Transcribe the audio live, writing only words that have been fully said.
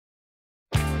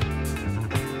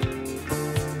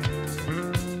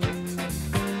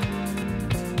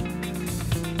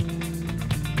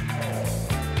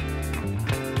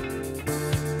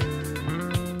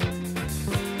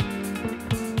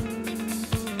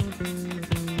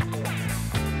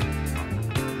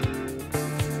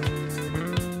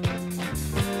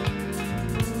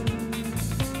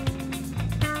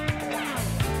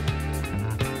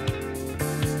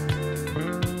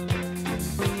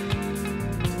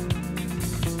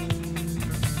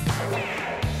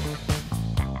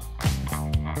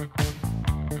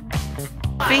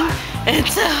shopping. And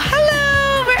so,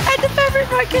 hello, we're at the fabric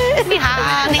market. Ni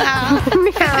hao, ni hao.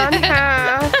 Ni hao, ni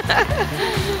hao.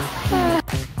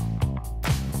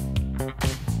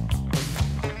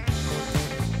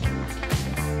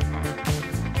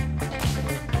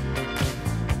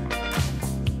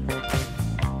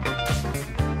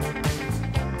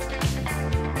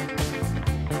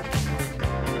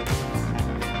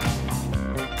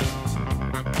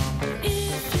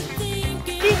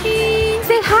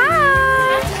 Say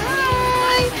hi!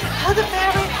 Hi! How the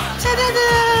fabric? Ta-da-da!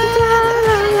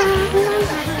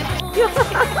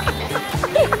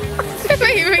 I'm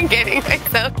not even getting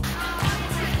myself.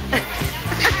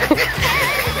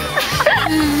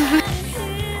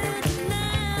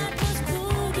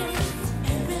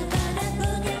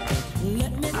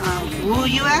 Wu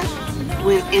Yue?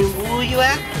 In Wu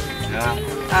Yue? Yeah.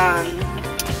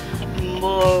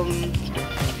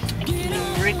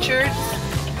 Richard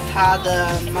他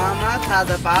的妈妈、他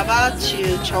的爸爸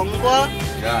去中国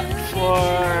Yeah.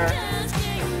 for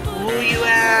 5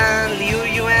元、6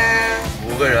元。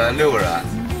5个人、6个人。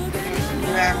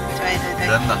对对对。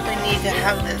真的。We need to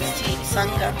have the seat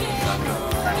 3个。3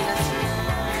个 seat。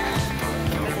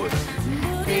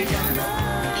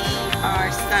1、2、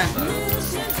3。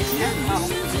好。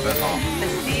很好。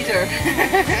These are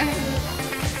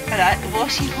我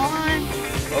喜欢。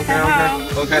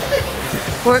Okay.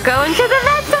 We're going to the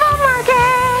vegetable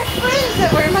market. What is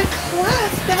it? We're in my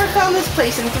class. Never found this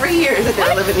place in 3 years that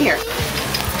they're living here.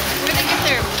 Where they get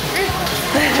their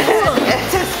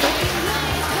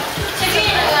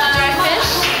dry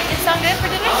fish? It sound good for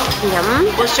dinner?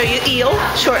 Yum. We'll show you eel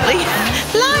shortly.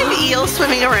 Live eel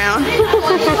swimming around. It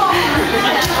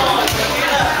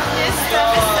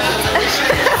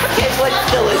looks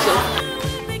delicious.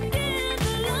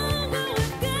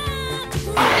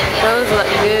 Those look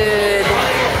good.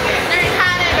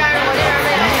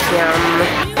 Yum.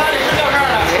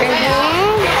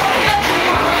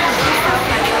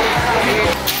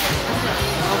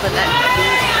 Open that.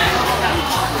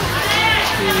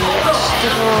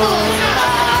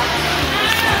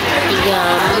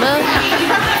 Yum.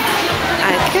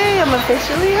 Okay, I'm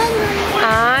officially hungry. I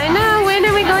know. When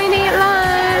are we going to eat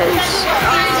lunch?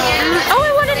 Oh,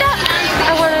 I want a duck.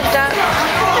 I want a duck.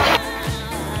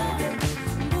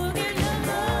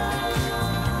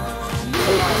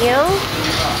 Eel.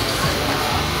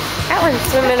 That one's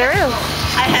swimming around.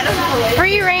 I had a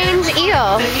Free range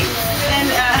eel. and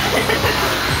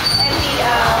he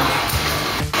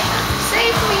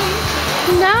saved me.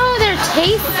 No, they're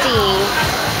tasty.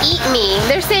 Eat me.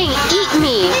 They're saying eat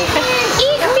me.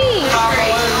 Eat me.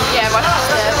 Yeah, watch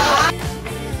this.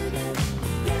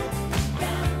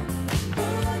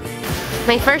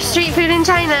 My first street food in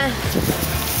China.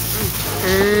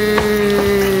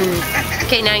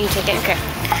 Okay, now you take it. Okay.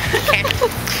 Okay.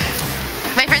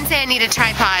 My friends say I need a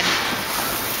tripod.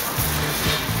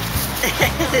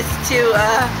 It's too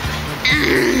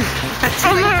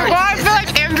Oh my god, I feel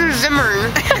like Andrew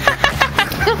Zimmern.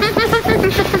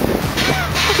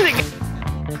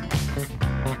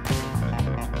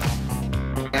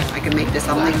 I can make this.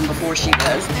 I'm leaving before she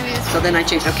does. So then I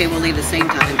changed. Okay, we'll leave the same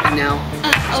time. And now.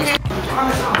 Okay.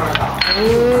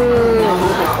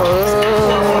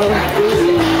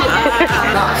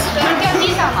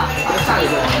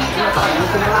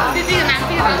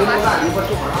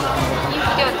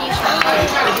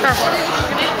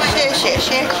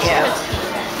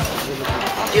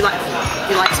 Do you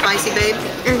like spicy, babe?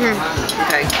 Mm-hmm.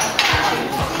 Okay.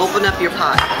 Open up your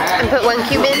pot. And put 1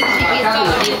 cube in.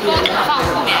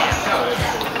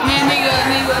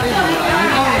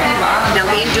 Now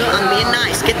we do it. I'm being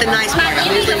nice. Get the nice part.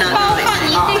 I'm usually not nice.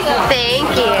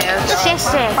 Thank you. 谢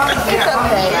谢. It's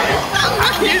okay.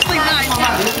 I'm usually nice.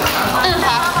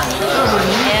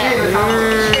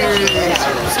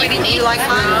 Sweetie, do you like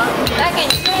mine?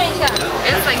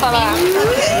 It's like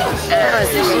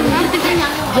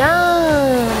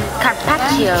Yum.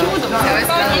 Carpaccio.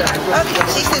 Okay,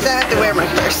 she says I have to wear my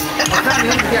purse.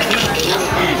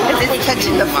 It's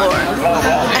touching the floor.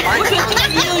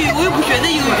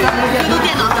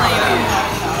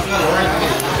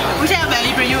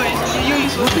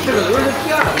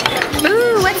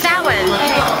 Ooh, what's that one?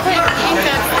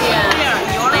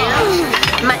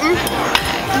 Mutton?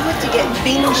 You have to get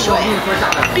冰水.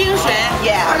 冰水?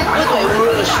 Yeah, 不对，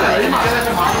热水.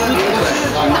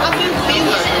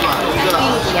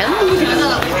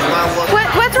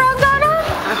 What's wrong, Donna?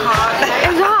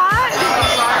 It's hot.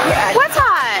 What's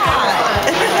hot?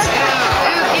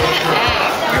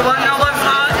 You want to know what's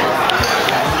hot?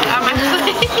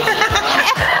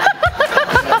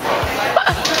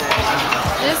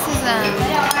 This is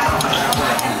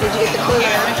Did you get the clue?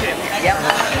 Yep.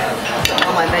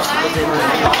 Oh, my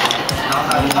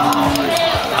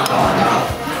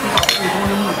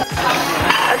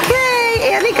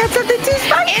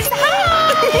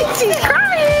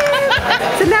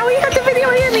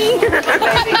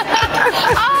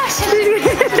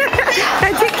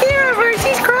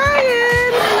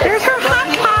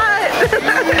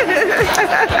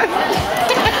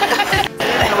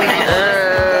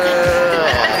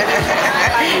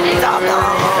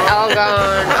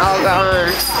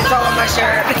It's all on my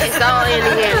shirt. It's all in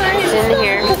here. It's in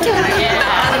here.